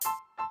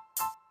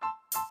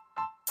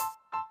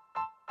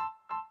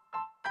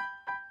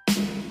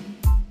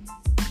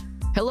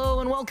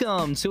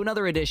Welcome to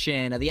another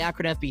edition of the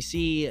Akron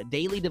FBC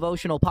Daily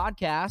Devotional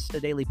Podcast,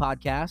 a daily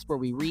podcast where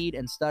we read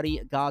and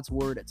study God's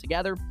Word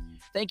together.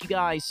 Thank you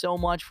guys so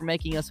much for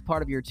making us a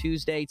part of your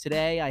Tuesday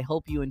today. I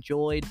hope you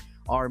enjoyed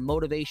our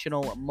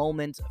motivational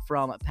moment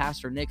from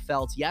Pastor Nick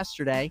Feltz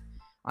yesterday.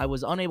 I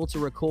was unable to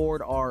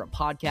record our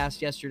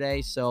podcast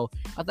yesterday, so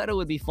I thought it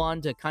would be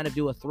fun to kind of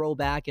do a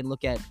throwback and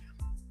look at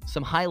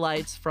some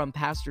highlights from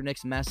Pastor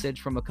Nick's message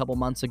from a couple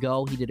months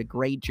ago. He did a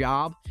great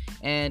job,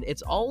 and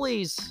it's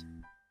always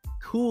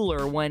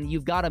cooler when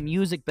you've got a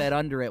music bed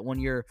under it when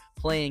you're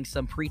playing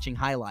some preaching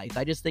highlights.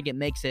 I just think it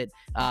makes it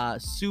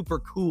super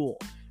cool,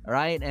 all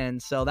right?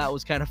 And so that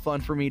was kind of fun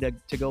for me to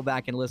go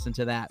back and listen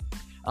to that.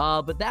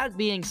 But that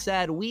being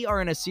said, we are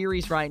in a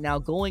series right now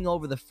going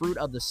over the fruit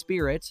of the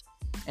Spirit,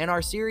 and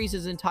our series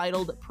is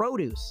entitled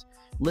Produce,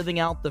 Living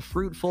Out the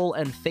Fruitful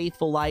and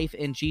Faithful Life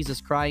in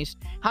Jesus Christ,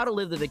 How to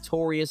Live the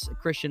Victorious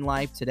Christian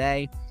Life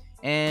Today.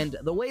 And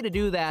the way to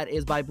do that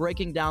is by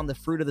breaking down the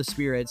fruit of the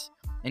Spirit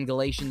in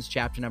Galatians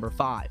chapter number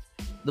 5.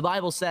 The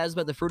Bible says,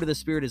 but the fruit of the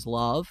Spirit is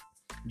love,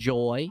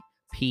 joy,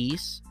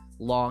 peace,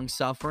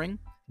 long-suffering,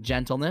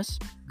 gentleness,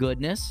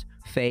 goodness,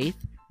 faith,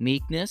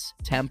 meekness,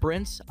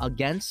 temperance.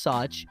 Against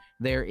such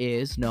there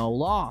is no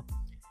law.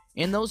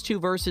 In those two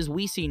verses,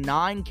 we see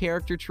 9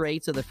 character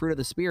traits of the fruit of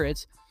the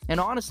Spirit, and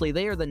honestly,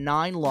 they are the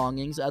 9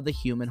 longings of the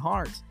human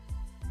heart.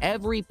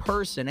 Every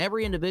person,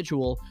 every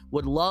individual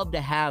would love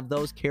to have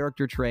those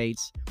character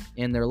traits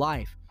in their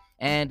life.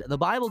 And the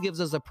Bible gives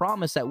us a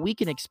promise that we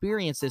can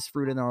experience this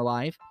fruit in our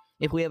life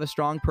if we have a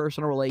strong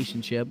personal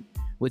relationship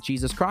with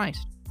Jesus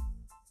Christ.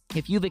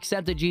 If you've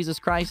accepted Jesus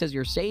Christ as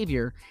your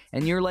Savior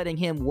and you're letting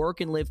Him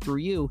work and live through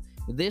you,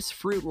 this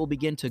fruit will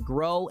begin to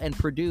grow and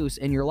produce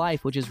in your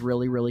life, which is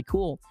really, really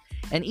cool.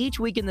 And each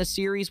week in this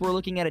series, we're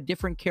looking at a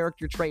different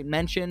character trait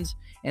mentioned.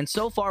 And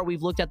so far,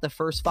 we've looked at the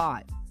first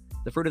 5.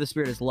 The fruit of the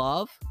Spirit is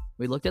love.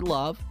 We looked at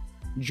love.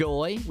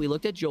 Joy. We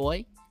looked at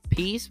joy.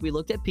 Peace. We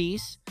looked at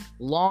peace.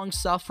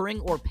 Long-suffering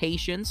or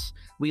patience.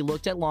 We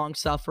looked at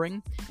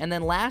long-suffering. And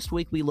then last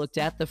week, we looked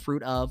at the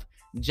fruit of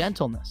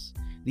gentleness,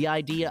 the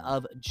idea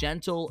of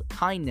gentle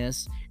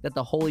kindness that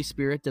the Holy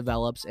Spirit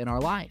develops in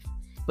our life.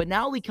 But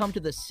now we come to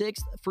the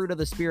 6th fruit of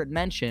the Spirit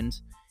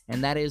mentioned,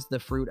 and that is the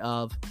fruit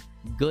of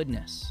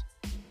goodness.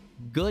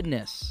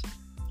 Goodness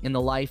in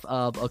the life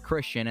of a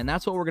Christian, and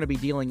that's what we're going to be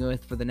dealing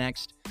with for the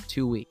next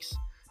 2 weeks.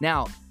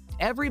 Now,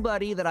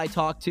 everybody that I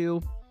talk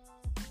to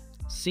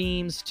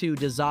seems to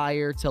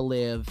desire to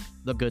live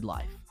the good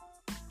life.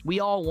 We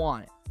all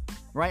want it,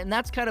 right? And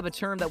that's kind of a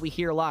term that we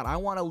hear a lot. I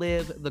want to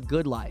live the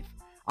good life.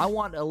 I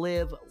want to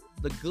live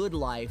the good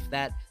life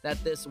that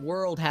this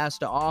world has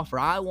to offer.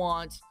 I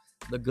want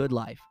the good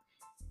life.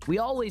 We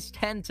always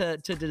tend to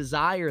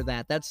desire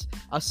that. That's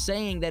a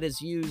saying that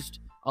is used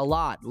a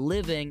lot,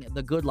 living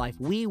the good life.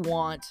 We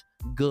want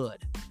good,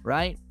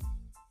 right?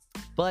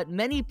 But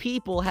many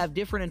people have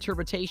different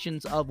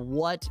interpretations of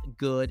what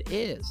good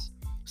is.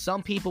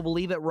 Some people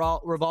believe it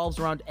revolves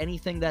around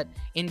anything that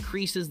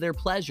increases their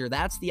pleasure.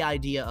 That's the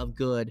idea of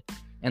good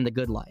and the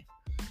good life.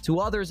 To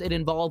others, it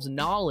involves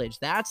knowledge.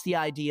 That's the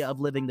idea of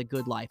living the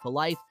good life, a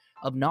life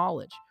of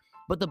knowledge.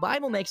 But the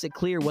Bible makes it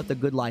clear what the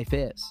good life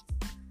is.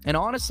 And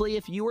honestly,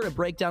 if you were to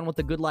break down what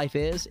the good life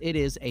is, it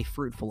is a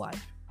fruitful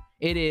life.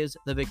 It is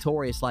the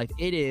victorious life.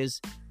 It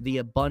is the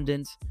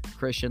abundant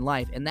Christian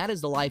life. And that is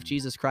the life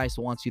Jesus Christ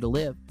wants you to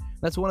live.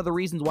 That's one of the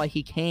reasons why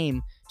He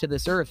came to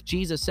this earth.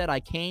 Jesus said, I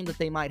came that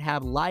they might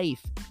have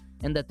life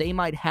and that they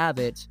might have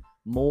it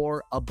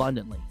more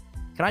abundantly.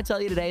 Can I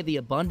tell you today, the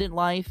abundant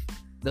life,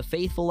 the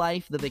faithful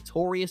life, the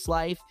victorious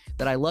life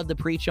that I love to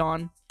preach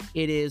on,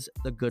 it is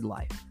the good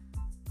life.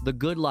 The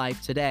good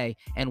life today.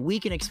 And we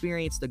can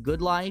experience the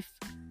good life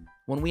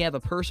when we have a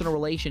personal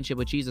relationship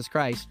with Jesus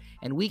Christ,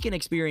 and we can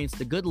experience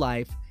the good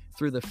life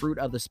through the fruit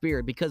of the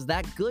Spirit, because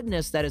that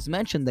goodness that is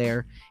mentioned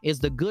there is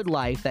the good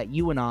life that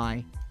you and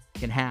I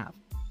can have.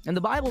 And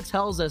the Bible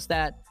tells us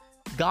that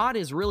God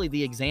is really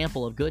the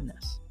example of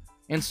goodness.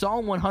 In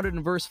Psalm 100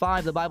 and verse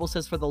 5, the Bible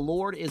says, for the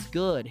Lord is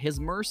good, His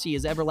mercy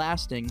is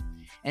everlasting,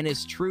 and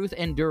His truth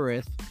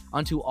endureth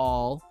unto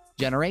all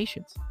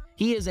generations.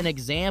 He is an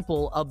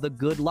example of the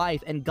good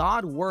life, and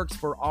God works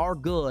for our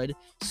good,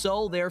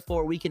 so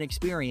therefore we can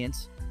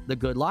experience the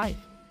good life.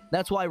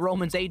 That's why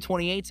Romans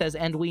 8:28 says,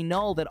 and we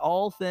know that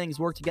all things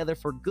work together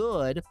for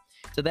good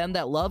to them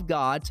that love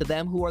God, to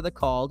them who are the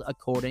called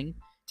according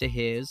to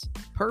His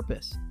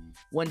purpose.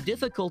 When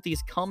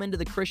difficulties come into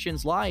the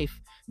Christian's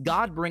life,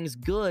 God brings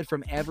good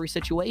from every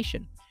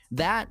situation.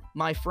 That,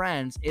 my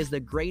friends, is the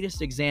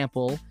greatest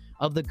example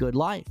of the good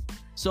life.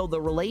 So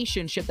the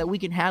relationship that we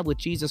can have with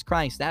Jesus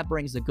Christ, that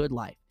brings the good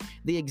life.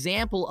 The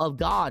example of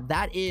God,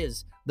 that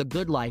is the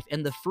good life.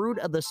 And the fruit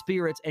of the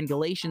Spirit in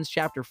Galatians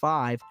chapter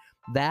 5,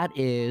 that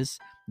is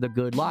the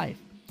good life.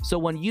 So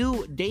when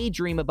you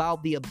daydream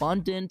about the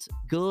abundant,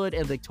 good,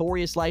 and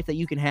victorious life that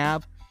you can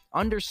have,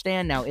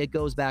 understand now it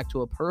goes back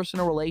to a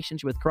personal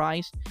relationship with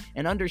Christ,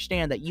 and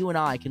understand that you and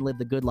I can live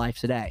the good life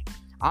today.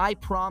 I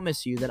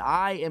promise you that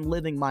I am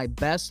living my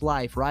best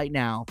life right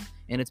now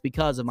and it's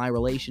because of my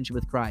relationship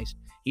with Christ.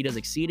 He does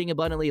exceeding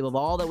abundantly above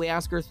all that we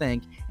ask or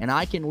think, and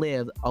I can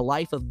live a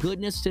life of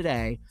goodness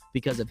today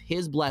because of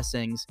his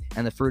blessings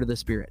and the fruit of the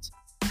Spirit.